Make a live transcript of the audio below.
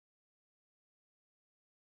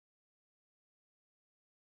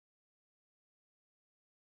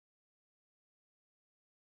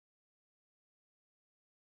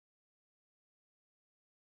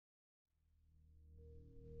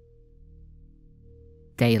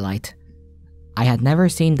daylight. I had never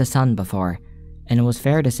seen the sun before, and it was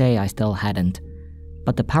fair to say I still hadn't.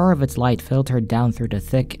 But the power of its light filtered down through the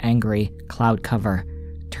thick, angry cloud cover,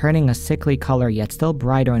 turning a sickly color yet still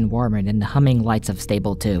brighter and warmer than the humming lights of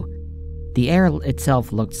Stable 2. The air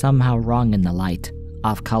itself looked somehow wrong in the light,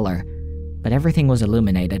 off color, but everything was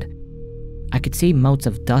illuminated. I could see motes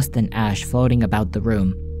of dust and ash floating about the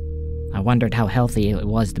room. I wondered how healthy it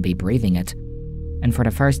was to be breathing it, and for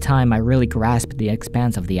the first time I really grasped the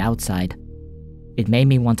expanse of the outside. It made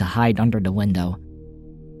me want to hide under the window.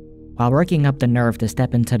 While working up the nerve to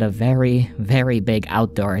step into the very, very big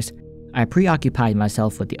outdoors, I preoccupied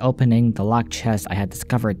myself with the opening the locked chest I had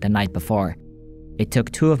discovered the night before. It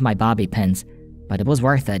took 2 of my bobby pins, but it was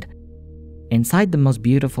worth it. Inside the most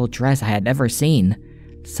beautiful dress I had ever seen.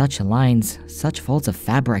 Such lines, such folds of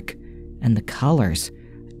fabric, and the colors,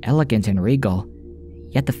 elegant and regal.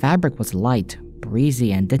 Yet the fabric was light,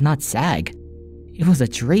 breezy, and did not sag. It was a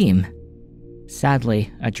dream.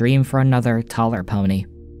 Sadly, a dream for another, taller pony.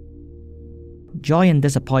 Joy and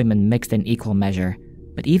disappointment mixed in equal measure,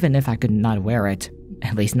 but even if I could not wear it,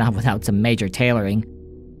 at least not without some major tailoring,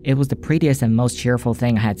 it was the prettiest and most cheerful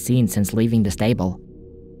thing I had seen since leaving the stable.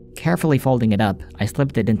 Carefully folding it up, I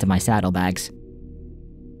slipped it into my saddlebags.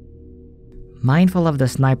 Mindful of the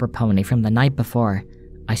sniper pony from the night before,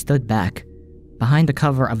 I stood back, behind the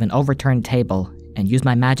cover of an overturned table, and used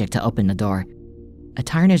my magic to open the door. A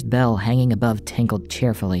tarnished bell hanging above tinkled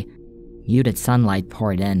cheerfully. Muted sunlight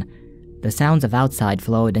poured in. The sounds of outside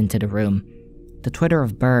flowed into the room. The twitter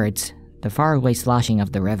of birds, the faraway sloshing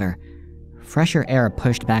of the river. Fresher air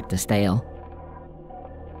pushed back the stale.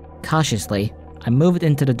 Cautiously, I moved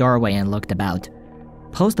into the doorway and looked about.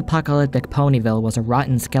 Post-apocalyptic Ponyville was a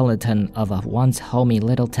rotten skeleton of a once homey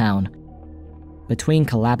little town. Between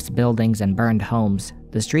collapsed buildings and burned homes,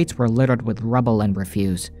 the streets were littered with rubble and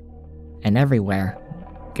refuse. And everywhere,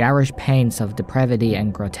 garish paints of depravity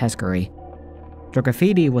and grotesquerie. The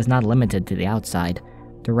graffiti was not limited to the outside.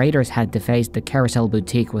 The raiders had defaced the Carousel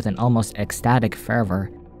Boutique with an almost ecstatic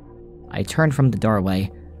fervor. I turned from the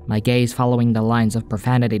doorway, my gaze following the lines of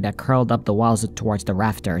profanity that curled up the walls towards the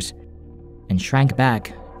rafters, and shrank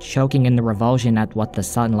back, choking in the revulsion at what the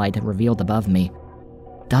sunlight revealed above me.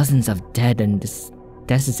 Dozens of dead and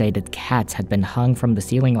desiccated cats had been hung from the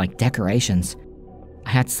ceiling like decorations. I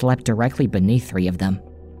had slept directly beneath 3 of them.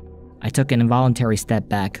 I took an involuntary step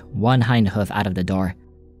back, one hind hoof out of the door.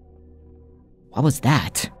 What was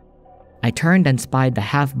that? I turned and spied the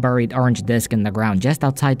half-buried orange disc in the ground just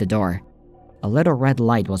outside the door. A little red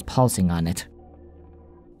light was pulsing on it.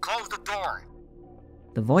 Close the door!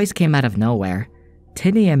 The voice came out of nowhere,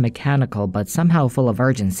 tinny and mechanical but somehow full of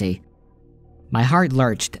urgency. My heart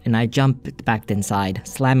lurched and I jumped back inside,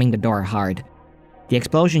 slamming the door hard. The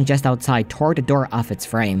explosion just outside tore the door off its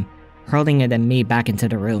frame, hurling it and me back into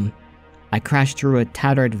the room. I crashed through a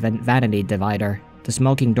tattered vanity divider, the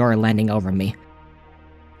smoking door landing over me.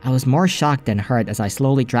 I was more shocked than hurt as I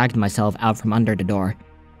slowly dragged myself out from under the door.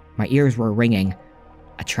 My ears were ringing.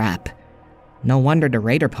 A trap. No wonder the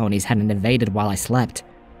raider ponies hadn't invaded while I slept.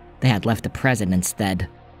 They had left a present instead.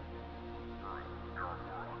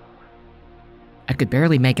 I could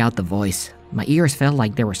barely make out the voice. My ears felt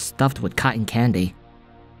like they were stuffed with cotton candy.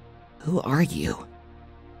 "Who are you?"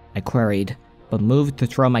 I queried, but moved to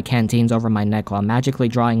throw my canteens over my neck while magically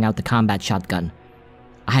drawing out the combat shotgun.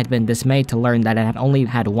 I had been dismayed to learn that it had only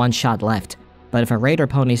had 1 shot left, but if a raider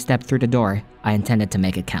pony stepped through the door, I intended to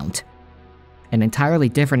make it count. An entirely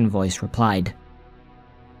different voice replied,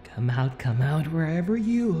 come out wherever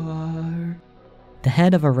you are." The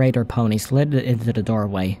head of a raider pony slid into the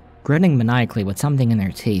doorway, grinning maniacally with something in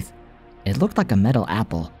her teeth. It looked like a metal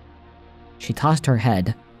apple. She tossed her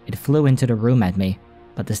head. It flew into the room at me,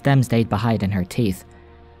 but the stem stayed behind in her teeth.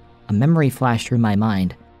 A memory flashed through my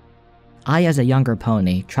mind. I, as a younger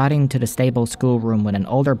pony, trotting to the stable schoolroom when an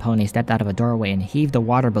older pony stepped out of a doorway and heaved a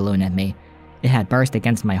water balloon at me. It had burst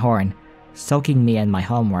against my horn, soaking me in my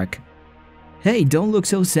homework. "Hey, don't look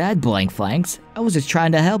so sad, Blank Flanks. I was just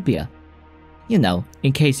trying to help you. You know,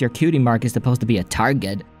 in case your cutie mark is supposed to be a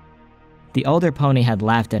target." The older pony had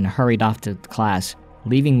laughed and hurried off to class,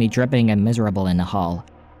 leaving me dripping and miserable in the hall.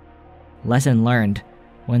 Lesson learned.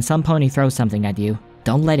 When some pony throws something at you,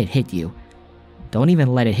 don't let it hit you. Don't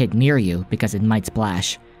even let it hit near you because it might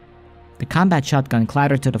splash. The combat shotgun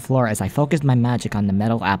clattered to the floor as I focused my magic on the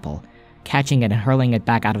metal apple, catching it and hurling it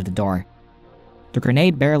back out of the door. The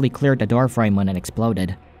grenade barely cleared the doorframe when it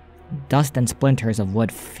exploded. Dust and splinters of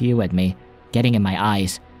wood flew at me, getting in my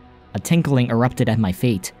eyes. A tinkling erupted at my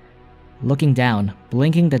feet. Looking down,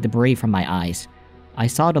 blinking the debris from my eyes, I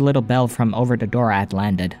saw the little bell from over the door I had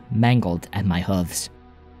landed, mangled at my hooves.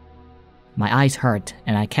 My eyes hurt,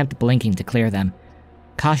 and I kept blinking to clear them.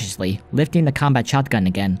 Cautiously, lifting the combat shotgun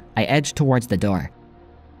again, I edged towards the door.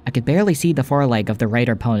 I could barely see the foreleg of the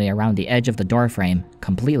raider pony around the edge of the door frame,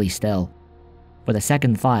 completely still. With a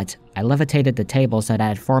second thought, I levitated the table so that I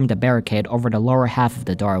had formed a barricade over the lower half of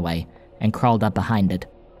the doorway, and crawled up behind it.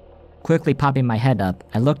 Quickly popping my head up,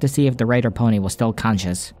 I looked to see if the raider pony was still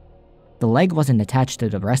conscious. The leg wasn't attached to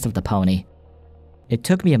the rest of the pony. It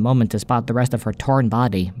took me a moment to spot the rest of her torn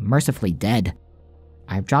body, mercifully dead.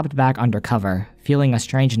 I dropped back under cover, feeling a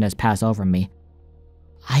strangeness pass over me.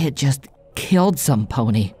 I had just killed some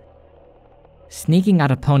pony. Sneaking out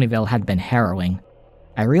of Ponyville had been harrowing.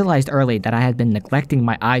 I realized early that I had been neglecting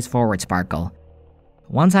my eyes forward sparkle.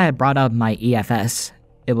 Once I had brought up my EFS,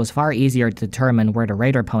 it was far easier to determine where the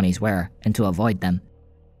raider ponies were and to avoid them.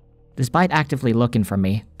 Despite actively looking for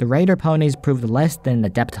me, the raider ponies proved less than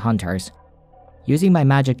adept hunters. Using my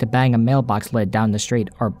magic to bang a mailbox lid down the street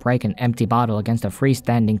or break an empty bottle against a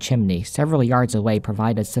freestanding chimney several yards away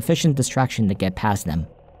provided sufficient distraction to get past them.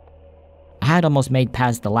 I had almost made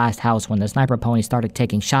past the last house when the sniper pony started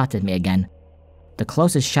taking shots at me again. The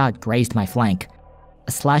closest shot grazed my flank,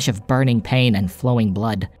 a slash of burning pain and flowing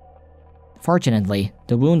blood. Fortunately,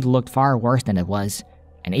 the wound looked far worse than it was,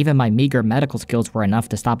 and even my meager medical skills were enough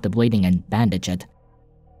to stop the bleeding and bandage it.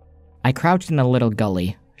 I crouched in a little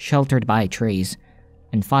gully, sheltered by trees,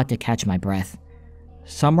 and fought to catch my breath.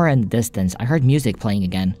 Somewhere in the distance, I heard music playing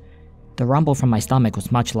again. The rumble from my stomach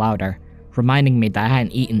was much louder, reminding me that I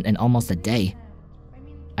hadn't eaten in almost a day.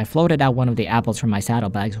 I floated out one of the apples from my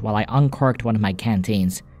saddlebags while I uncorked one of my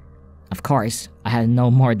canteens. Of course, I had no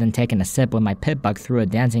more than taken a sip when my pitbug threw a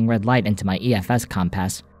dancing red light into my EFS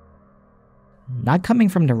compass. Not coming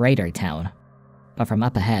from the raider town, but from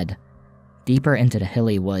up ahead, deeper into the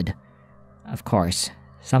hilly wood. Of course,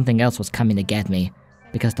 something else was coming to get me,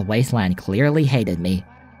 because the wasteland clearly hated me.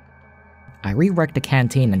 I reworked the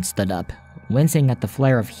canteen and stood up, wincing at the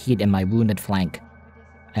flare of heat in my wounded flank.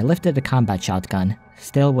 I lifted the combat shotgun,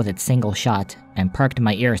 still with its single shot, and perked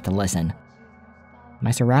my ears to listen.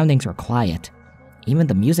 My surroundings were quiet. Even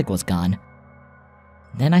the music was gone.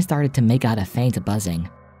 Then I started to make out a faint buzzing.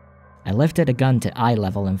 I lifted a gun to eye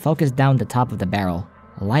level and focused down the top of the barrel,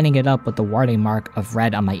 lining it up with the warning mark of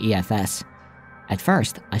red on my EFS. At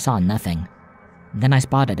first, I saw nothing. Then I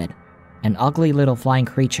spotted it, an ugly little flying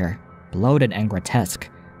creature, bloated and grotesque,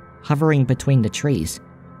 hovering between the trees.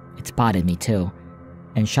 It spotted me too,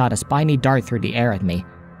 and shot a spiny dart through the air at me.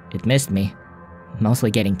 It missed me,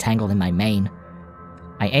 mostly getting tangled in my mane.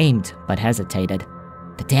 I aimed, but hesitated.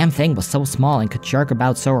 The damn thing was so small and could jerk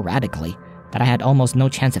about so erratically that I had almost no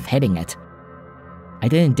chance of hitting it. I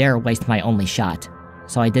didn't dare waste my only shot,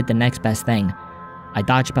 so I did the next best thing. I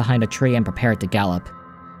dodged behind a tree and prepared to gallop.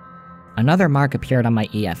 Another mark appeared on my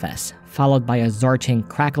EFS, followed by a zorching,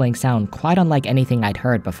 crackling sound quite unlike anything I'd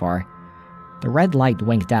heard before. The red light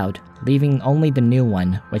winked out, leaving only the new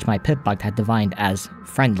one, which my pitbug had divined as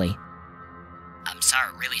friendly. I'm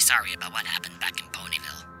really sorry about what happened back in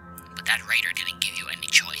Ponyville, but that raider didn't give you any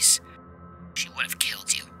choice. She would have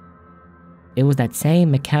killed you. It was that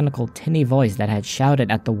same mechanical, tinny voice that had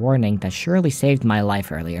shouted at the warning that surely saved my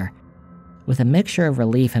life earlier. With a mixture of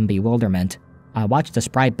relief and bewilderment, I watched the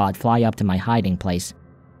sprite bot fly up to my hiding place.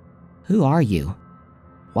 Who are you?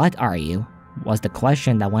 What are you? Was the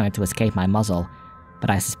question that wanted to escape my muzzle, but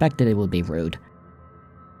I suspected it would be rude.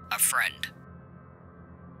 A friend.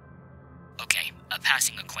 Okay, a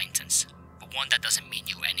passing acquaintance, but one that doesn't mean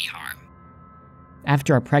you any harm.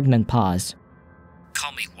 After a pregnant pause,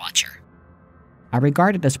 Call me Watcher. I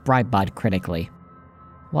regarded the sprite bot critically.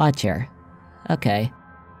 Watcher. Okay.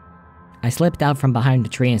 I slipped out from behind the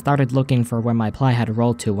tree and started looking for where my ply had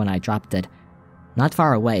rolled to when I dropped it. Not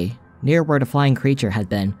far away, near where the flying creature had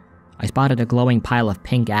been, I spotted a glowing pile of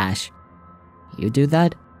pink ash. You do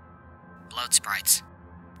that? Blood sprites.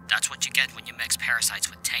 That's what you get when you mix parasites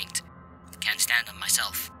with taint. Can't stand them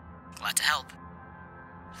myself. Glad to help.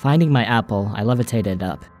 Finding my apple, I levitated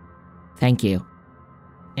up. Thank you.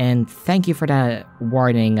 And thank you for that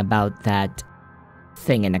warning about that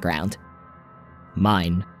thing in the ground.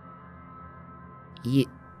 Mine.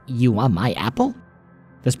 You want my apple?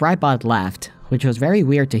 The sprite-bot laughed, which was very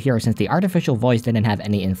weird to hear since the artificial voice didn't have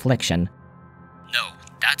any inflection. No,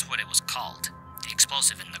 that's what it was called. The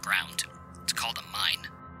explosive in the ground. It's called a mine.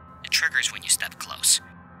 It triggers when you step close.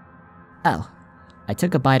 Oh. I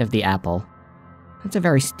took a bite of the apple. That's a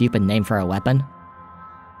very stupid name for a weapon.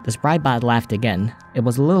 The sprite-bot laughed again. It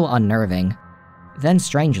was a little unnerving. Then,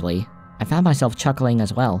 strangely, I found myself chuckling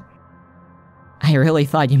as well. I really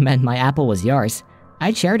thought you meant my apple was yours.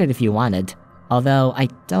 I'd shared it if you wanted. Although, I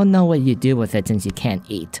don't know what you do with it since you can't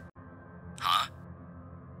eat. Huh?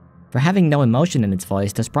 For having no emotion in its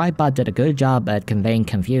voice, the sprite bot did a good job at conveying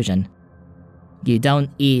confusion. You don't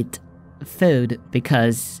eat food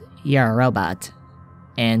because you're a robot,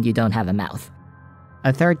 and you don't have a mouth.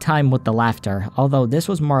 A third time with the laughter, although this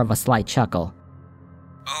was more of a slight chuckle.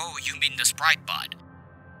 Oh, you mean the sprite bot?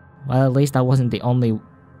 Well, at least I wasn't the only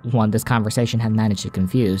one this conversation had managed to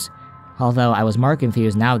confuse, although I was more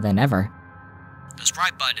confused now than ever. The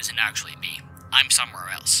sprite bot isn't actually me. I'm somewhere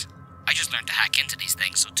else. I just learned to hack into these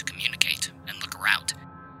things so to communicate and look around.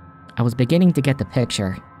 I was beginning to get the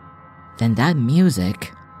picture. Then that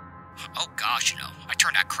music... Oh gosh, I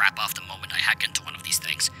turn that crap off the moment I hack into one of these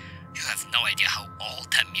things. You have no idea how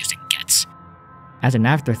old that music gets. As an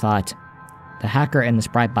afterthought, the hacker and the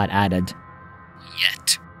sprite bot added,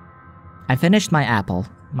 Yet. I finished my apple.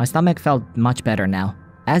 My stomach felt much better now,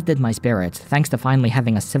 as did my spirits, thanks to finally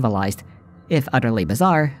having a civilized, if utterly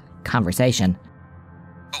bizarre, conversation.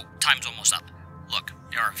 Oh, time's almost up. Look,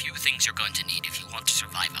 there are a few things you're going to need if you want to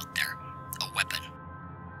survive out there. A weapon.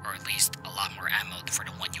 Or at least a lot more ammo for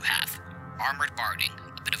the one you have. Armored barding,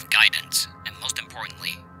 a bit of guidance, and most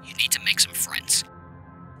importantly, you need to make some friends.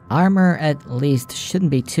 Armor, at least,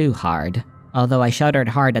 shouldn't be too hard, although I shuddered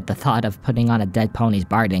hard at the thought of putting on a dead pony's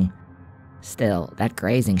barding. Still, that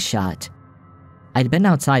grazing shot. I'd been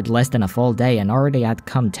outside less than a full day and already had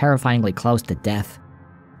come terrifyingly close to death.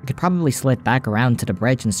 I could probably slip back around to the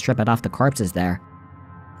bridge and strip it off the corpses there.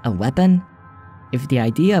 A weapon? If the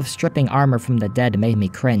idea of stripping armor from the dead made me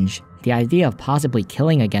cringe, the idea of possibly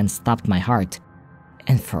killing again stopped my heart.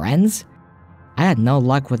 And friends? I had no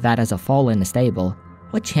luck with that as a foal in the stable.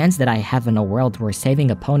 What chance did I have in a world where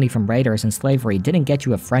saving a pony from raiders and slavery didn't get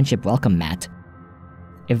you a friendship welcome mat?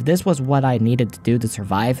 If this was what I needed to do to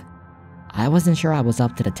survive, I wasn't sure I was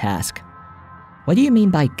up to the task. What do you mean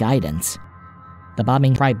by guidance? The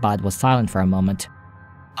bobbing sprite bot was silent for a moment.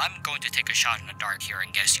 I'm going to take a shot in the dark here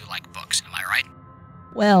and guess you like books, am I right?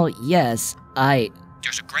 Well, yes,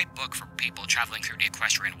 There's a great book for people traveling through the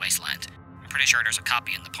Equestrian Wasteland. I'm pretty sure there's a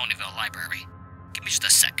copy in the Ponyville library. Give me just a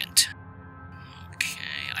second. Okay,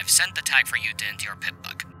 I've sent the tag for you to enter your pip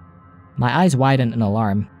book. My eyes widened in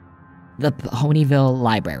alarm. The Ponyville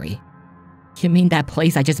library. You mean that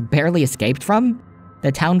place I just barely escaped from?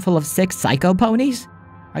 The town full of sick psycho ponies?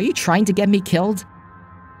 Are you trying to get me killed?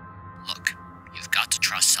 Look, you've got to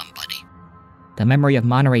trust somebody. The memory of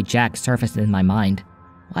Monterey Jack surfaced in my mind.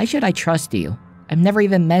 Why should I trust you? I've never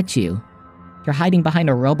even met you. You're hiding behind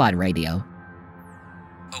a robot radio.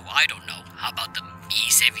 Oh, I don't know. How about the me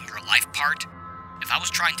saving your life part? If I was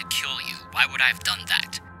trying to kill you, why would I have done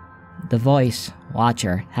that? The voice,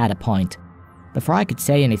 Watcher, had a point. Before I could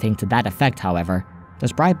say anything to that effect, however, the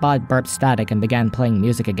sprite bot burped static and began playing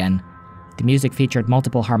music again. The music featured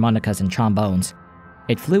multiple harmonicas and trombones.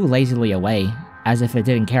 It flew lazily away, as if it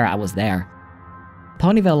didn't care I was there.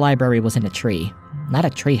 Ponyville Library was in a tree. Not a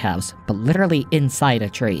treehouse, but literally inside a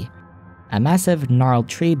tree. A massive, gnarled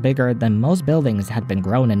tree bigger than most buildings had been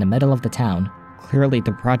grown in the middle of the town, clearly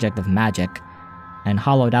the project of magic, and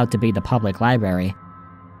hollowed out to be the public library.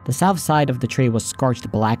 The south side of the tree was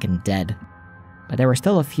scorched black and dead, but there were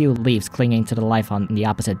still a few leaves clinging to the life on the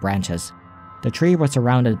opposite branches. The tree was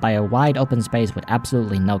surrounded by a wide open space with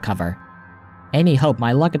absolutely no cover. Any hope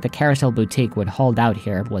my luck at the Carousel Boutique would hold out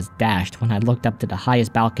here was dashed when I looked up to the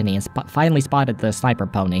highest balcony and finally spotted the sniper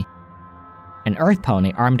pony. An earth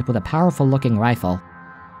pony armed with a powerful-looking rifle.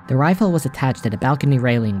 The rifle was attached to the balcony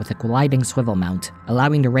railing with a gliding swivel mount,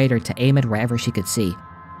 allowing the raider to aim it wherever she could see.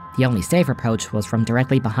 The only safe approach was from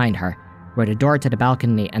directly behind her, where the door to the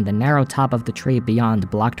balcony and the narrow top of the tree beyond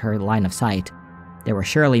blocked her line of sight. There were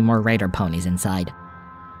surely more raider ponies inside.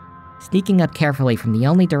 Sneaking up carefully from the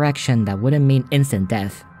only direction that wouldn't mean instant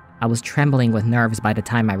death, I was trembling with nerves by the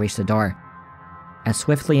time I reached the door. As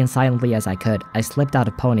swiftly and silently as I could, I slipped out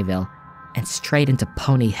of Ponyville, and straight into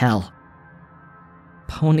pony hell.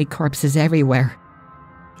 Pony corpses everywhere.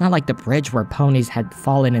 Not like the bridge where ponies had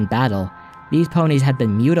fallen in battle. These ponies had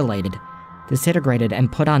been mutilated, disintegrated,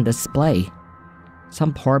 and put on display.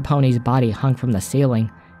 Some poor pony's body hung from the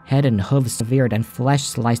ceiling, head and hooves severed and flesh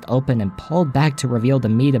sliced open and pulled back to reveal the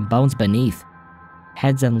meat and bones beneath.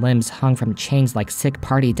 Heads and limbs hung from chains like sick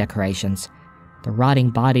party decorations. The rotting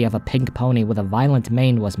body of a pink pony with a violent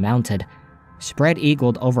mane was mounted,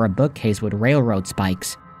 spread-eagled over a bookcase with railroad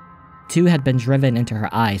spikes. Two had been driven into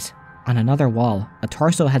her eyes. On another wall, a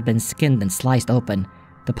torso had been skinned and sliced open,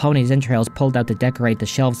 the pony's entrails pulled out to decorate the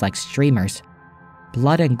shelves like streamers.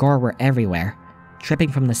 Blood and gore were everywhere,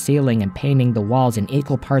 dripping from the ceiling and painting the walls in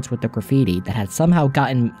equal parts with the graffiti that had somehow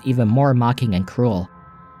gotten even more mocking and cruel.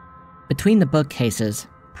 Between the bookcases,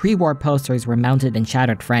 pre-war posters were mounted in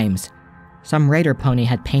shattered frames. Some raider pony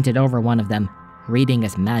had painted over one of them, reading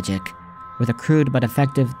as magic, with a crude but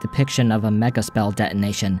effective depiction of a megaspell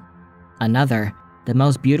detonation. Another, The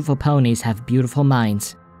Most Beautiful Ponies Have Beautiful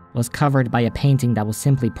Minds, was covered by a painting that was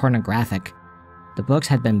simply pornographic. The books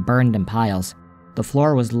had been burned in piles. The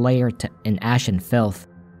floor was layered in ash and filth.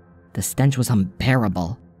 The stench was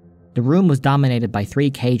unbearable. The room was dominated by 3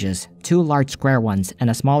 cages, 2 large square ones, and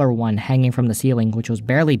a smaller one hanging from the ceiling which was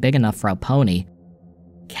barely big enough for a pony.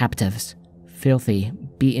 Captives, filthy,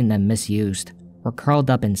 beaten and misused, were curled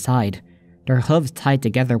up inside, their hooves tied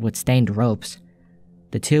together with stained ropes.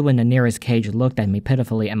 The 2 in the nearest cage looked at me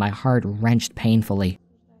pitifully and my heart wrenched painfully.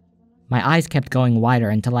 My eyes kept going wider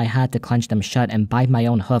until I had to clench them shut and bite my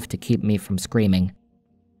own hoof to keep me from screaming.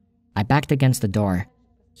 I backed against the door,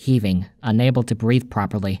 heaving, unable to breathe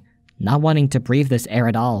properly, not wanting to breathe this air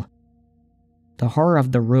at all. The horror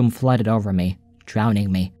of the room flooded over me,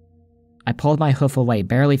 drowning me. I pulled my hoof away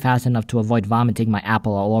barely fast enough to avoid vomiting my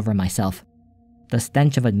apple all over myself. The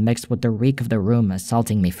stench of it mixed with the reek of the room,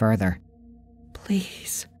 assaulting me further.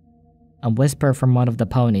 "Please," a whisper from one of the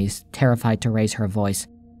ponies, terrified to raise her voice.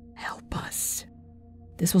 "Help us."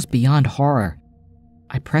 This was beyond horror.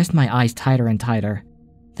 I pressed my eyes tighter and tighter,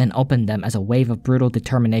 then opened them as a wave of brutal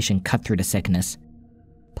determination cut through the sickness.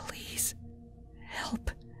 "Please,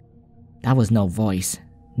 help." That was no voice,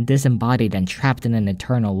 disembodied and trapped in an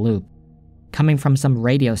eternal loop, coming from some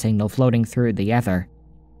radio signal floating through the ether.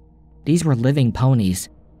 These were living ponies.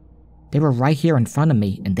 They were right here in front of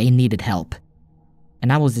me, and they needed help.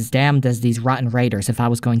 And I was as damned as these rotten raiders if I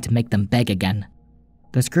was going to make them beg again.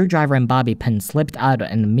 The screwdriver and bobby pin slipped out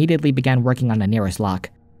and immediately began working on the nearest lock.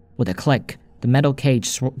 With a click, the metal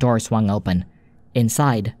cage door swung open.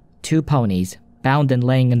 Inside, 2 ponies, bound and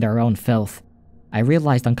laying in their own filth. I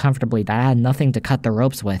realized uncomfortably that I had nothing to cut the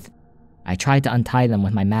ropes with. I tried to untie them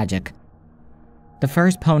with my magic. The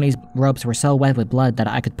first pony's ropes were so wet with blood that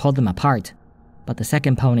I could pull them apart, but the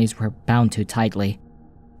second ponies were bound too tightly.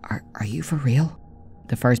 Are you for real?"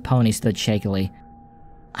 The first pony stood shakily.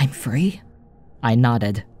 "I'm free?" I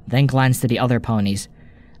nodded, then glanced at the other ponies.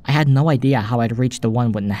 I had no idea how I'd reached the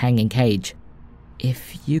one with the hanging cage.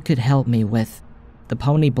 "If you could help me with..." The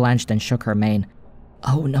pony blanched and shook her mane.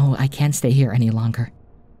 "Oh no, I can't stay here any longer.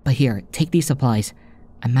 But here, take these supplies."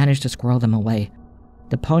 I managed to squirrel them away.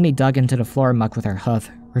 The pony dug into the floor muck with her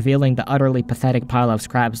hoof, revealing the utterly pathetic pile of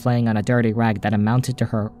scraps laying on a dirty rag that amounted to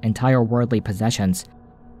her entire worldly possessions.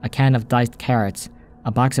 A can of diced carrots,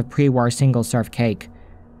 a box of pre-war single-serve cake,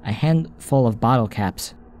 a handful of bottle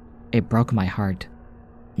caps. It broke my heart.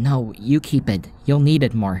 "No, you keep it. You'll need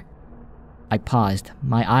it more." I paused,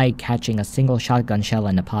 my eye catching a single shotgun shell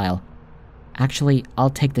in the pile. "Actually, I'll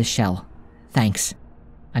take this shell. Thanks."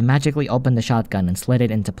 I magically opened the shotgun and slid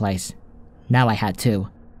it into place. Now I had 2.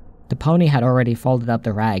 The pony had already folded up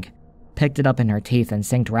the rag, picked it up in her teeth and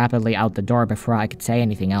synced rapidly out the door before I could say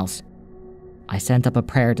anything else. I sent up a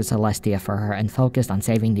prayer to Celestia for her and focused on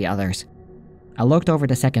saving the others. I looked over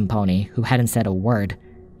the second pony, who hadn't said a word,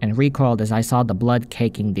 and recoiled as I saw the blood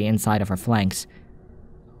caking the inside of her flanks.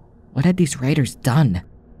 What had these raiders done?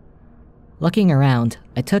 Looking around,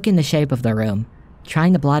 I took in the shape of the room,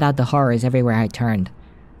 trying to blot out the horrors everywhere I turned.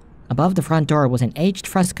 Above the front door was an aged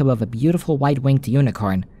fresco of a beautiful white-winged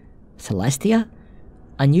unicorn. Celestia?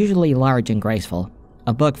 Unusually large and graceful,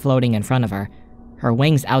 a book floating in front of her, her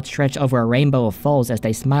wings outstretched over a rainbow of foals as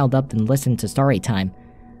they smiled up and listened to story time.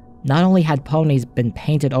 Not only had ponies been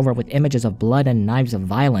painted over with images of blood and knives of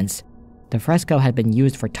violence, the fresco had been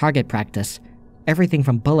used for target practice, everything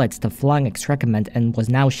from bullets to flung excrement, and was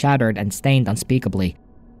now shattered and stained unspeakably.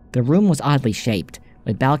 The room was oddly shaped,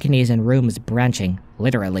 with balconies and rooms branching,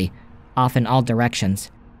 literally, off in all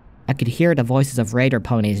directions. I could hear the voices of raider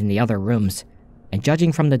ponies in the other rooms, and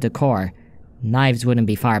judging from the decor, knives wouldn't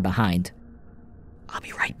be far behind. "I'll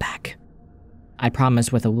be right back," I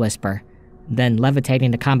promised with a whisper. Then, levitating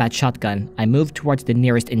the combat shotgun, I moved towards the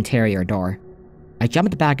nearest interior door. I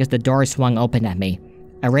jumped back as the door swung open at me.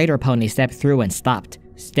 A raider pony stepped through and stopped,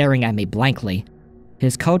 staring at me blankly.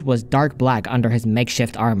 His coat was dark black under his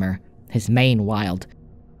makeshift armor, his mane wild.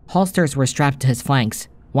 Holsters were strapped to his flanks,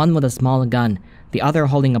 one with a small gun, the other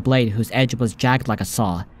holding a blade whose edge was jagged like a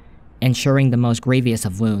saw, ensuring the most grievous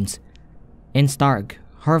of wounds. In stark,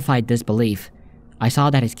 horrified disbelief, I saw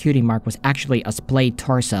that his cutie mark was actually a splayed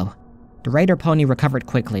torso. The raider pony recovered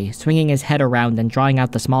quickly, swinging his head around and drawing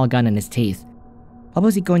out the small gun in his teeth. What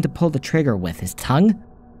was he going to pull the trigger with, his tongue?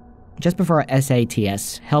 Just before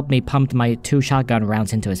SATS helped me pump my 2 shotgun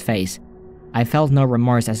rounds into his face, I felt no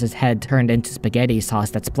remorse as his head turned into spaghetti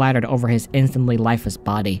sauce that splattered over his instantly lifeless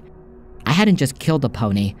body. I hadn't just killed a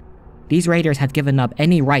pony. These raiders had given up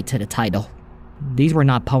any right to the title. These were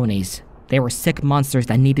not ponies. They were sick monsters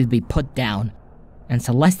that needed to be put down. and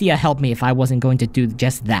Celestia help me if I wasn't going to do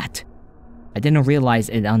just that. I didn't realize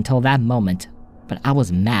it until that moment, but I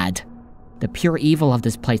was mad. The pure evil of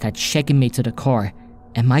this place had shaken me to the core,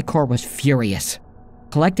 and my core was furious.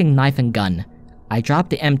 Collecting knife and gun, I dropped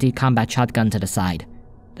the empty combat shotgun to the side.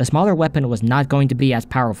 The smaller weapon was not going to be as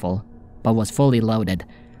powerful, but was fully loaded.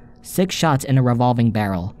 6 shots in a revolving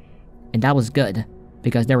barrel. And that was good,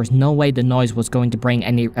 because there was no way the noise was going to bring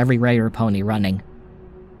every raider pony running.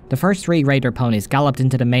 The first 3 raider ponies galloped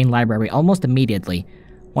into the main library almost immediately.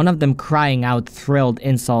 One of them crying out thrilled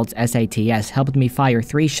insults SATS helped me fire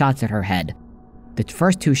 3 shots at her head. The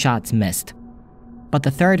first 2 shots missed. But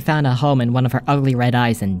the third found a home in one of her ugly red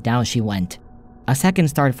eyes and down she went. A second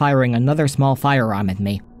started firing another small firearm at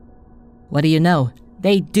me. What do you know?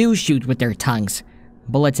 They do shoot with their tongues.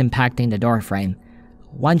 Bullets impacting the doorframe.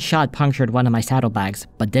 1 shot punctured one of my saddlebags,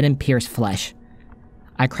 but didn't pierce flesh.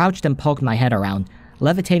 I crouched and poked my head around,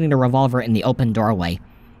 levitating the revolver in the open doorway.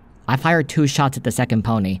 I fired 2 shots at the second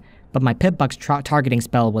pony, but my Pip-Buck's targeting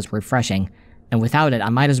spell was refreshing, and without it I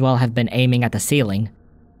might as well have been aiming at the ceiling.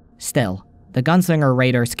 Still, the gunslinger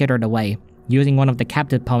raider skittered away, using one of the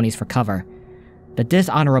captive ponies for cover. The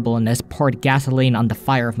dishonorableness poured gasoline on the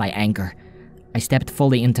fire of my anger. I stepped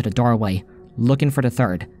fully into the doorway, looking for the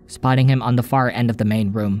third, spotting him on the far end of the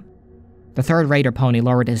main room. The third raider pony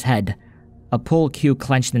lowered his head, a pool cue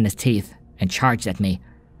clenched in his teeth, and charged at me.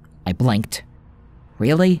 I blinked.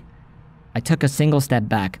 Really? I took a single step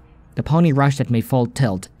back. The pony rushed at me full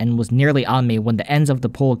tilt and was nearly on me when the ends of the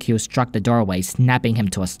pool cue struck the doorway, snapping him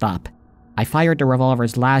to a stop. I fired the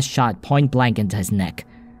revolver's last shot point blank into his neck.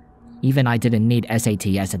 Even I didn't need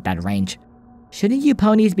SATS at that range. Shouldn't you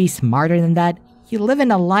ponies be smarter than that? You live in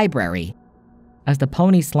a library. As the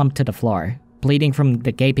pony slumped to the floor, bleeding from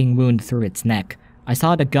the gaping wound through its neck, I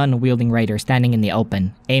saw the gun-wielding raider standing in the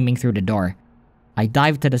open, aiming through the door. I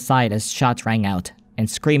dived to the side as shots rang out, and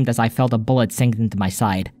screamed as I felt a bullet sink into my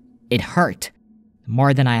side. It hurt.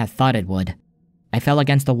 More than I had thought it would. I fell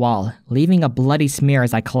against the wall, leaving a bloody smear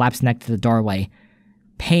as I collapsed next to the doorway.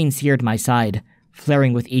 Pain seared my side,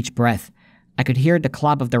 flaring with each breath. I could hear the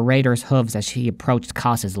clop of the raider's hooves as she approached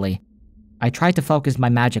cautiously. I tried to focus my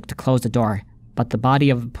magic to close the door, but the body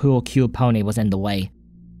of a pool cue pony was in the way.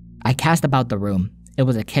 I cast about the room. It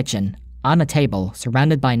was a kitchen. On a table,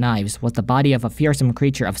 surrounded by knives, was the body of a fearsome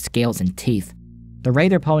creature of scales and teeth. The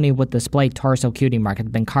raider pony with the displayed torso cutie mark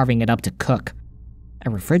had been carving it up to cook. A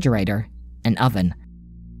refrigerator, an oven.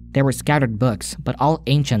 There were scattered books, but all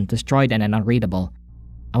ancient, destroyed, and unreadable.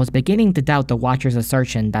 I was beginning to doubt the Watcher's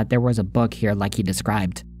assertion that there was a book here like he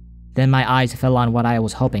described. Then my eyes fell on what I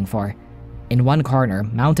was hoping for. In one corner,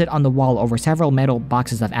 mounted on the wall over several metal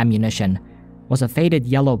boxes of ammunition, was a faded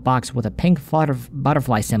yellow box with a pink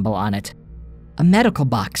butterfly symbol on it. A medical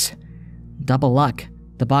box! Double luck.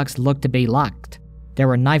 The box looked to be locked. There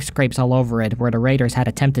were knife scrapes all over it where the raiders had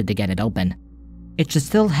attempted to get it open. It should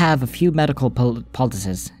still have a few medical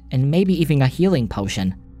poultices, and maybe even a healing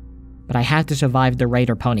potion. But I had to survive the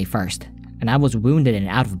raider pony first, and I was wounded and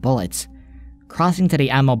out of bullets. Crossing to the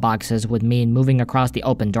ammo boxes would mean moving across the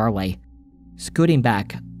open doorway. Scooting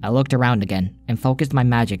back, I looked around again and focused my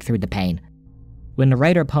magic through the pain. When the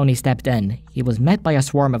raider pony stepped in, he was met by a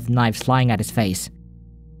swarm of knives flying at his face.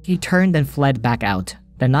 He turned and fled back out.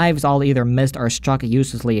 The knives all either missed or struck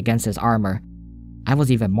uselessly against his armor. I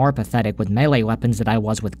was even more pathetic with melee weapons than I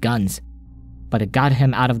was with guns. But it got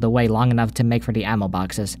him out of the way long enough to make for the ammo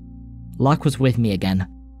boxes. Luck was with me again.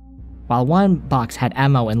 While one box had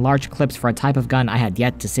ammo and large clips for a type of gun I had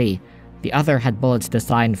yet to see, the other had bullets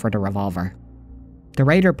designed for the revolver. The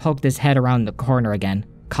raider poked his head around the corner again,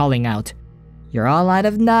 calling out, "You're all out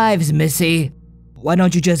of knives, missy. Why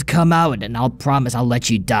don't you just come out and I'll promise I'll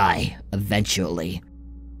let you die, eventually."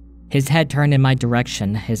 His head turned in my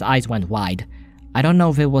direction, his eyes went wide. I don't know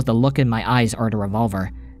if it was the look in my eyes or the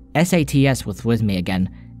revolver. SATS was with me again,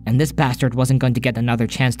 and this bastard wasn't going to get another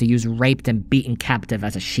chance to use raped and beaten captive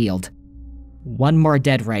as a shield. One more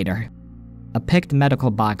dead raider. A picked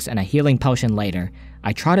medical box and a healing potion later,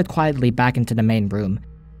 I trotted quietly back into the main room,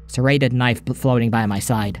 serrated knife floating by my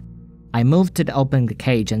side. I moved to open the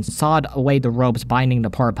cage and sawed away the ropes binding the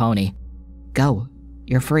poor pony. Go.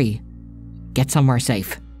 You're free. Get somewhere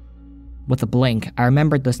safe. With a blink, I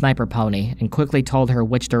remembered the sniper pony and quickly told her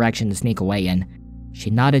which direction to sneak away in. She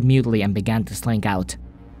nodded mutely and began to slink out.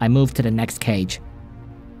 I moved to the next cage.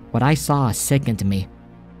 What I saw sickened me.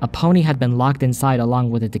 A pony had been locked inside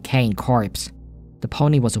along with a decaying corpse. The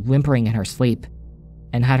pony was whimpering in her sleep,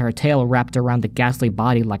 and had her tail wrapped around the ghastly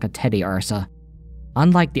body like a teddy ursa.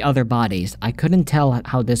 Unlike the other bodies, I couldn't tell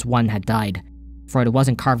how this one had died, for it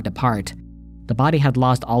wasn't carved apart. The body had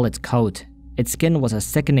lost all its coat, Its skin was a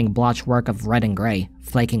sickening blotchwork of red and gray,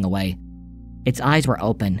 flaking away. Its eyes were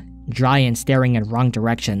open, dry and staring in wrong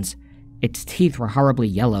directions. Its teeth were horribly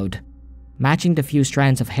yellowed, matching the few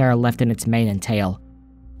strands of hair left in its mane and tail.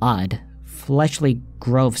 Odd, fleshly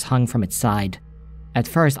growths hung from its side. At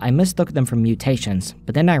first, I mistook them for mutations,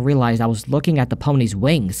 but then I realized I was looking at the pony's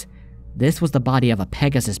wings. This was the body of a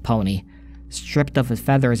Pegasus pony, stripped of its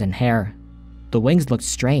feathers and hair. The wings looked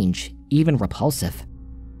strange, even repulsive.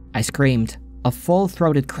 I screamed, a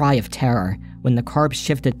full-throated cry of terror, when the corpse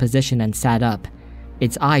shifted position and sat up,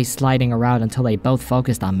 its eyes sliding around until they both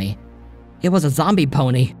focused on me. It was a zombie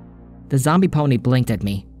pony! The zombie pony blinked at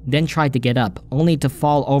me, then tried to get up, only to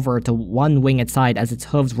fall over to one wing its side as its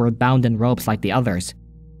hooves were bound in ropes like the others.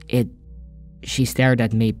 She stared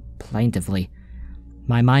at me plaintively.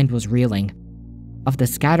 My mind was reeling. Of the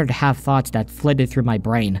scattered half-thoughts that flitted through my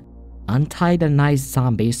brain, untie the nice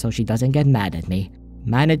zombie so she doesn't get mad at me,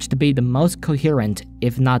 managed to be the most coherent,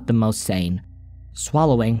 if not the most sane.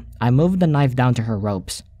 Swallowing, I moved the knife down to her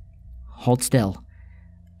ropes. Hold still.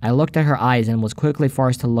 I looked at her eyes and was quickly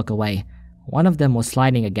forced to look away. One of them was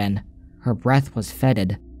sliding again. Her breath was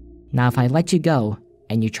fetid. Now if I let you go,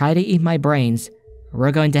 and you try to eat my brains,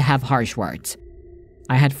 we're going to have harsh words.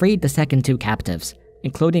 I had freed the second two captives,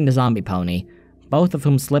 including the zombie pony, both of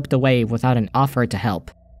whom slipped away without an offer to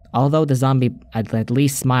help, although the zombie at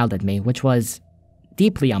least smiled at me, which was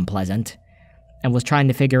deeply unpleasant, and was trying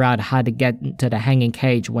to figure out how to get to the hanging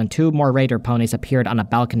cage when two more raider ponies appeared on a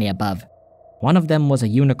balcony above. One of them was a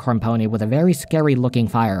unicorn pony with a very scary-looking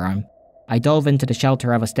firearm. I dove into the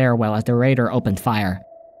shelter of a stairwell as the raider opened fire.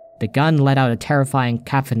 The gun let out a terrifying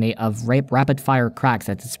cacophony of rapid-fire cracks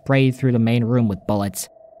that sprayed through the main room with bullets.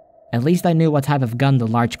 At least I knew what type of gun the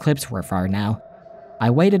large clips were for now. I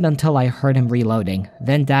waited until I heard him reloading,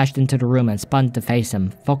 then dashed into the room and spun to face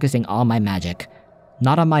him, focusing all my magic.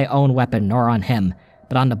 Not on my own weapon nor on him,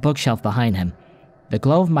 but on the bookshelf behind him. The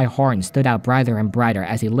glow of my horn stood out brighter and brighter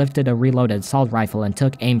as he lifted a reloaded assault rifle and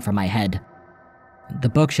took aim for my head. The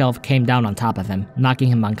bookshelf came down on top of him, knocking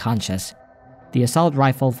him unconscious. The assault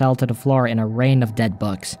rifle fell to the floor in a rain of dead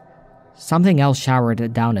books. Something else showered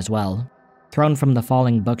it down as well, thrown from the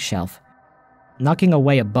falling bookshelf. Knocking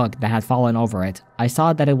away a book that had fallen over it, I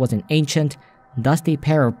saw that it was an ancient, dusty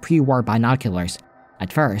pair of pre-war binoculars.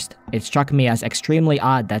 At first, it struck me as extremely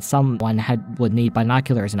odd that someone would need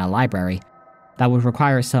binoculars in a library. That would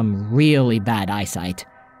require some really bad eyesight.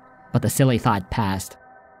 But the silly thought passed.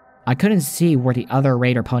 I couldn't see where the other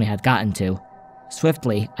raider pony had gotten to.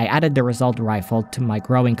 Swiftly, I added the assault rifle to my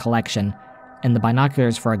growing collection, and the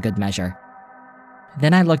binoculars for a good measure.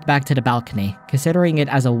 Then I looked back to the balcony, considering it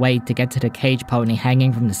as a way to get to the cage pony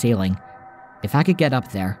hanging from the ceiling. If I could get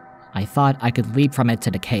up there, I thought I could leap from it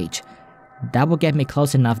to the cage. That would get me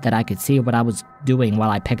close enough that I could see what I was doing while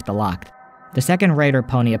I picked the lock. The second raider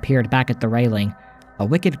pony appeared back at the railing, a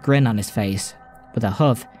wicked grin on his face. With a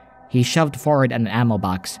hoof, he shoved forward an ammo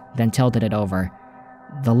box, then tilted it over.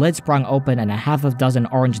 The lid sprung open and a half a dozen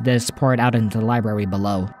orange discs poured out into the library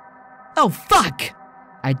below. Oh fuck!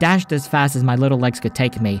 I dashed as fast as my little legs could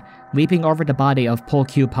take me, leaping over the body of Pull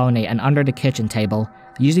Q Pony and under the kitchen table,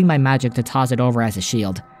 using my magic to toss it over as a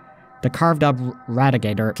shield. The carved-up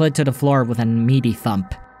Radigator slid to the floor with a meaty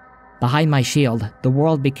thump. Behind my shield, the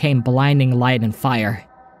world became blinding light and fire.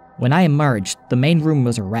 When I emerged, the main room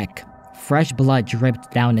was a wreck. Fresh blood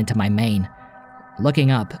dripped down into my mane.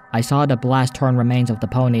 Looking up, I saw the blast-torn remains of the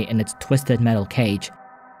pony in its twisted metal cage.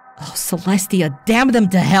 Oh, Celestia, damn them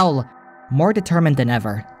to hell! More determined than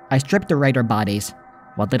ever, I stripped the raider bodies,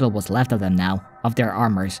 what little was left of them now, of their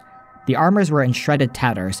armors. The armors were in shredded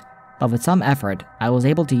tatters, but with some effort, I was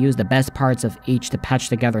able to use the best parts of each to patch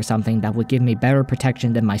together something that would give me better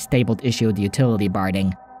protection than my stabled-issued utility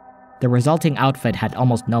barding. The resulting outfit had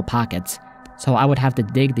almost no pockets, so I would have to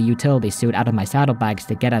dig the utility suit out of my saddlebags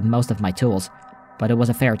to get at most of my tools, but it was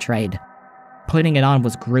a fair trade. Putting it on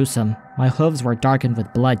was gruesome. My hooves were darkened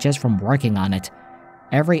with blood just from working on it.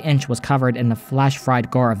 Every inch was covered in the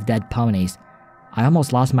flash-fried gore of dead ponies. I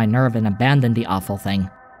almost lost my nerve and abandoned the awful thing.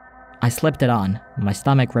 I slipped it on, my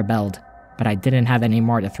stomach rebelled, but I didn't have any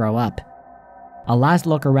more to throw up. A last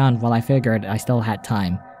look around while I figured I still had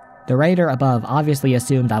time. The raider above obviously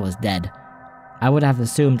assumed I was dead. I would have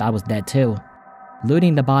assumed I was dead too.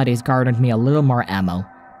 Looting the bodies garnered me a little more ammo.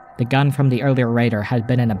 The gun from the earlier raider had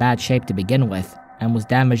been in a bad shape to begin with, and was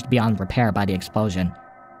damaged beyond repair by the explosion.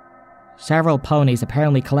 Several ponies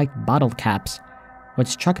apparently collect bottle caps, which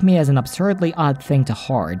struck me as an absurdly odd thing to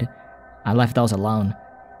hoard. I left those alone.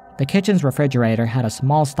 The kitchen's refrigerator had a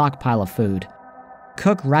small stockpile of food.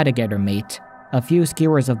 Cooked Radigator meat, a few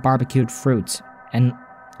skewers of barbecued fruits, and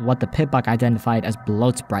what the pitbuck identified as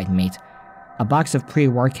bloatsprite meat. a box of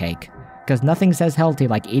pre-war cake, because nothing says healthy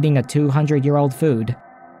like eating a 200-year-old food,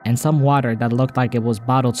 and some water that looked like it was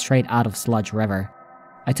bottled straight out of Sludge River.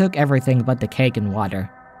 I took everything but the cake and water.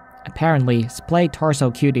 Apparently, Splay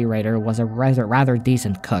Torso Cutie Raider was a rather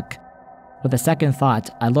decent cook. With a second thought,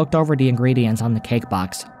 I looked over the ingredients on the cake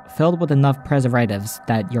box, filled with enough preservatives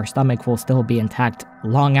that your stomach will still be intact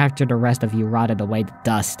long after the rest of you rotted away to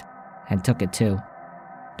dust, and took it too.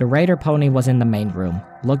 The Raider pony was in the main room,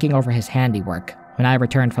 looking over his handiwork, when I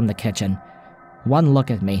returned from the kitchen. One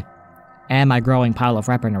look at me, and my growing pile of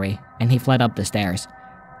weaponry, and he fled up the stairs.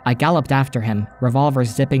 I galloped after him, revolvers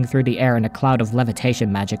zipping through the air in a cloud of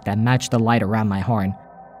levitation magic that matched the light around my horn.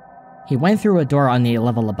 He went through a door on the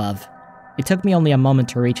level above. It took me only a moment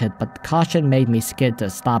to reach it, but caution made me skid to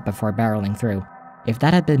stop before barreling through. If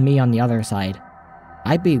that had been me on the other side,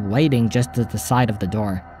 I'd be waiting just at the side of the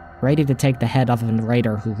door, ready to take the head off of a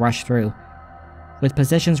raider who rushed through. With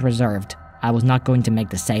positions reserved, I was not going to make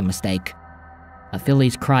the same mistake. A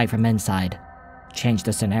filly's cry from inside changed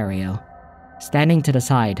the scenario. Standing to the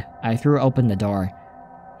side, I threw open the door.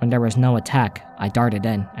 When there was no attack, I darted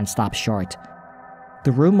in and stopped short.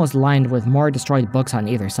 The room was lined with more destroyed books on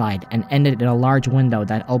either side and ended in a large window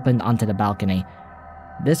that opened onto the balcony.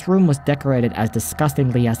 This room was decorated as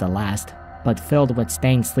disgustingly as the last, but filled with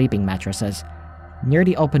stained sleeping mattresses. Near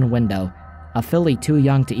the open window, a filly too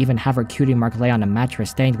young to even have her cutie mark lay on a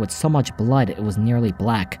mattress stained with so much blood it was nearly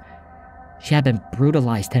black. She had been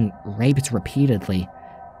brutalized and raped repeatedly,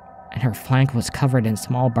 and her flank was covered in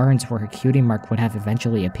small burns where her cutie mark would have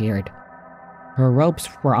eventually appeared. Her ropes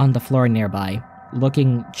were on the floor nearby,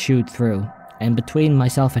 looking chewed through, and between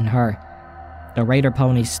myself and her, the Raider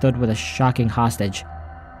pony stood with a shocking hostage,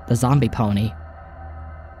 the zombie pony.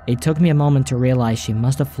 It took me a moment to realize she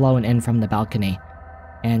must have flown in from the balcony,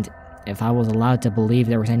 and if I was allowed to believe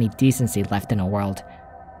there was any decency left in the world,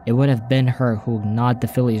 it would have been her who gnawed the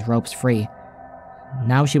filly's ropes free.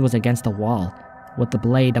 Now she was against the wall, with the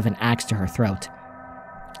blade of an axe to her throat.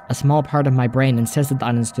 A small part of my brain insisted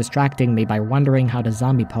on distracting me by wondering how the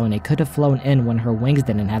zombie pony could have flown in when her wings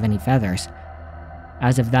didn't have any feathers.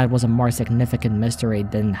 As if that was a more significant mystery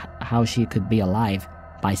than how she could be alive,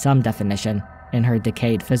 by some definition, in her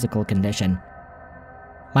decayed physical condition.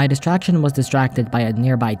 My distraction was distracted by a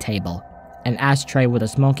nearby table. An ashtray with a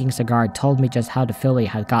smoking cigar told me just how the filly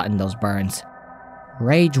had gotten those burns.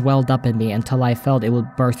 Rage welled up in me until I felt it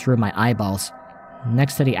would burst through my eyeballs.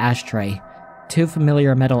 Next to the ashtray, 2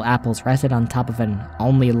 familiar metal apples rested on top of an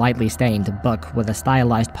only lightly stained book with a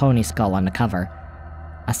stylized pony skull on the cover.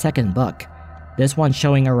 A second book, this one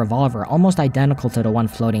showing a revolver almost identical to the one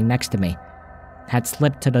floating next to me, had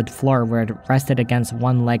slipped to the floor where it rested against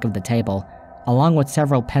one leg of the table, along with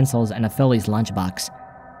several pencils and a filly's lunchbox.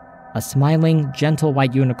 A smiling, gentle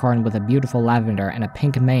white unicorn with a beautiful lavender and a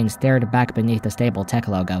pink mane stared back beneath the stable tech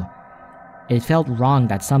logo. It felt wrong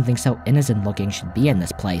that something so innocent-looking should be in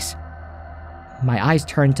this place. My eyes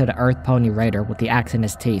turned to the Earth Pony Raider with the axe in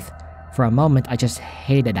his teeth. For a moment, I just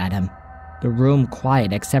hated at him. The room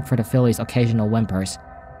quiet except for the filly's occasional whimpers.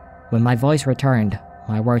 When my voice returned,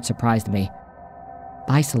 my words surprised me.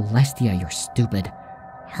 By Celestia, you're stupid.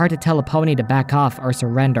 Hard to tell a pony to back off or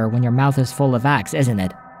surrender when your mouth is full of axe, isn't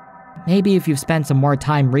it? Maybe if you've spent some more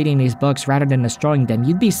time reading these books rather than destroying them,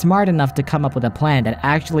 you'd be smart enough to come up with a plan that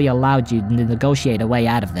actually allowed you to negotiate a way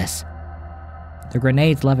out of this. The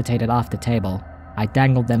grenades levitated off the table. I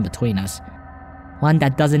dangled them between us. One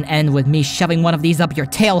that doesn't end with me shoving one of these up your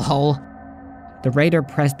tail hole! The Raider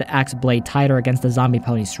pressed the axe blade tighter against the zombie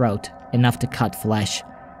pony's throat, enough to cut flesh,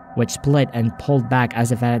 which split and pulled back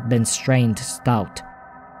as if it had been strained stout.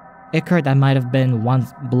 Ichor that might have been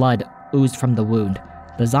once blood oozed from the wound.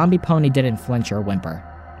 The zombie pony didn't flinch or whimper,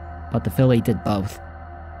 but the filly did both.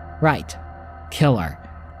 Right. Kill her.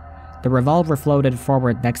 The revolver floated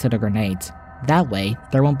forward next to the grenades. That way,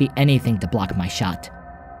 there won't be anything to block my shot.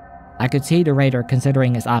 I could see the Raider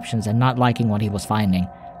considering his options and not liking what he was finding.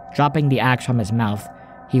 Dropping the axe from his mouth,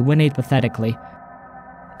 he whinnied pathetically,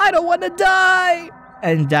 "I don't want to die!"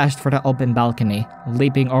 and dashed for the open balcony,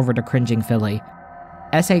 leaping over the cringing filly.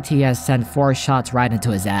 SATS sent 4 shots right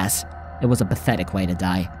into his ass. It was a pathetic way to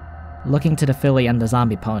die. Looking to the filly and the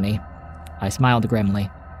zombie pony, I smiled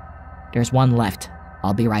grimly. There's one left.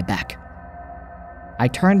 I'll be right back. I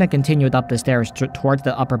turned and continued up the stairs towards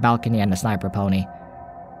the upper balcony and the sniper pony.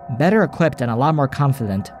 Better equipped and a lot more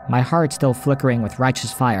confident, my heart still flickering with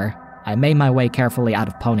righteous fire, I made my way carefully out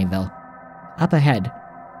of Ponyville. Up ahead,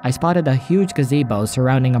 I spotted a huge gazebo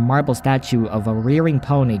surrounding a marble statue of a rearing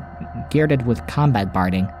pony geared with combat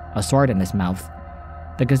barding, a sword in his mouth.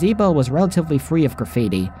 The gazebo was relatively free of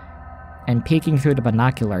graffiti, and peeking through the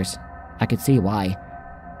binoculars, I could see why.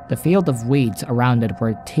 The field of weeds around it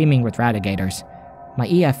were teeming with radigators. My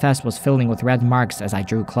EFS was filling with red marks as I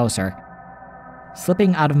drew closer.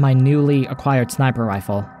 Slipping out of my newly acquired sniper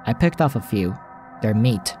rifle, I picked off a few. Their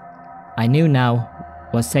meat, I knew now,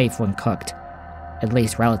 was safe when cooked, at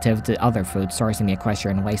least relative to other food sourced in the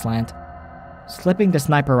Equestrian wasteland. Slipping the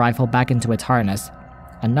sniper rifle back into its harness,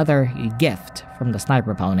 another gift from the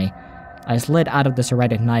sniper pony, I slid out of the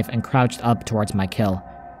serrated knife and crouched up towards my kill.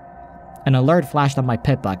 An alert flashed on my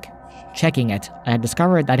pitbuck. Checking it, I had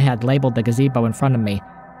discovered that it had labeled the gazebo in front of me,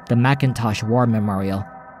 the Macintosh War Memorial.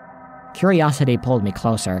 Curiosity pulled me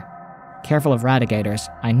closer. Careful of radigators,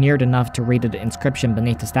 I neared enough to read the inscription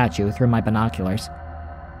beneath the statue through my binoculars.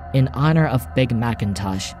 In honor of Big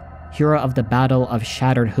Macintosh, hero of the Battle of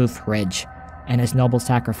Shattered Hoof Ridge, and his noble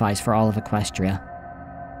sacrifice for all of Equestria.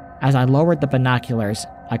 As I lowered the binoculars,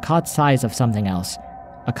 I caught sight of something else,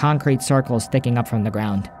 a concrete circle sticking up from the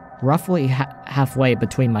ground, roughly halfway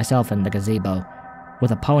between myself and the gazebo,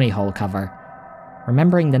 with a pony hole cover.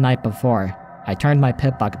 Remembering the night before, I turned my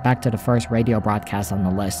pitbuck back to the first radio broadcast on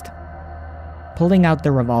the list. Pulling out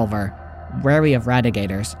the revolver, wary of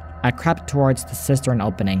radigators, I crept towards the cistern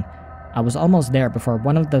opening. I was almost there before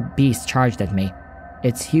one of the beasts charged at me,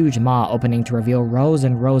 its huge maw opening to reveal rows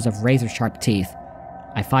and rows of razor-sharp teeth.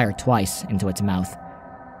 I fired twice into its mouth.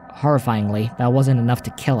 Horrifyingly, that wasn't enough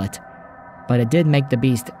to kill it, but it did make the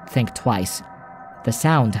beast think twice. The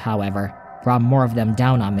sound, however, brought more of them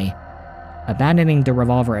down on me. Abandoning the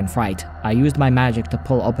revolver in fright, I used my magic to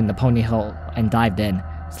pull open the pony hole and dived in,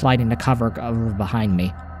 sliding the cover over behind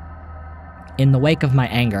me. In the wake of my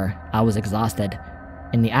anger, I was exhausted.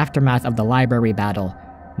 In the aftermath of the library battle,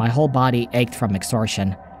 my whole body ached from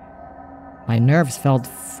exhaustion. My nerves felt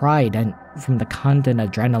fried and from the content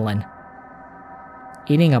adrenaline.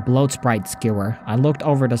 Eating a bloat sprite skewer, I looked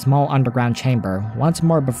over the small underground chamber once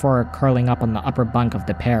more before curling up on the upper bunk of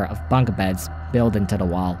the pair of bunk beds built into the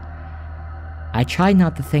wall. I tried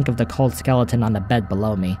not to think of the cold skeleton on the bed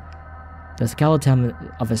below me. The skeleton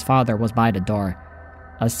of his father was by the door.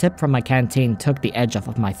 A sip from my canteen took the edge off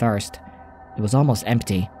of my thirst. It was almost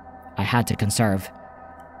empty. I had to conserve.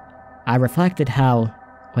 I reflected how,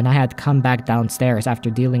 when I had come back downstairs after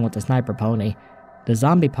dealing with the sniper pony, the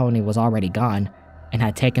zombie pony was already gone, and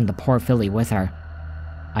had taken the poor filly with her.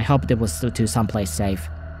 I hoped it was to someplace safe.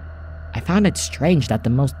 I found it strange that the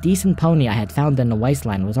most decent pony I had found in the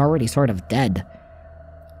wasteland was already sort of dead.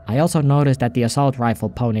 I also noticed that the assault rifle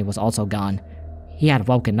pony was also gone. He had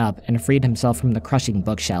woken up and freed himself from the crushing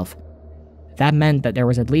bookshelf. That meant that there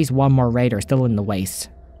was at least one more raider still in the waste,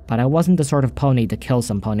 but I wasn't the sort of pony to kill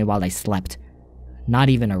some pony while they slept. Not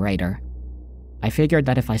even a raider. I figured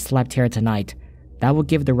that if I slept here tonight, that would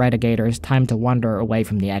give the radigators time to wander away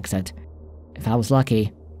from the exit. If I was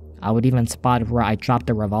lucky, I would even spot where I dropped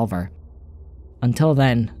the revolver. Until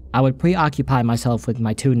then, I would preoccupy myself with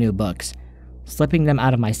my 2 new books. Slipping them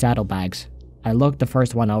out of my saddlebags, I looked the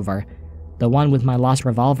first one over, the one with my lost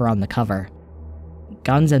revolver on the cover.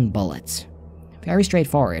 Guns and bullets. Very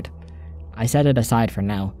straightforward. I set it aside for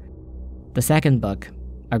now. The second book,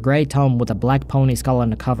 a grey tome with a black pony skull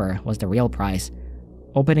on the cover, was the real prize.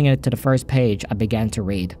 Opening it to the first page, I began to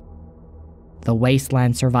read. The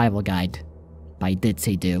Wasteland Survival Guide by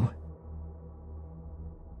Ditsy Doo.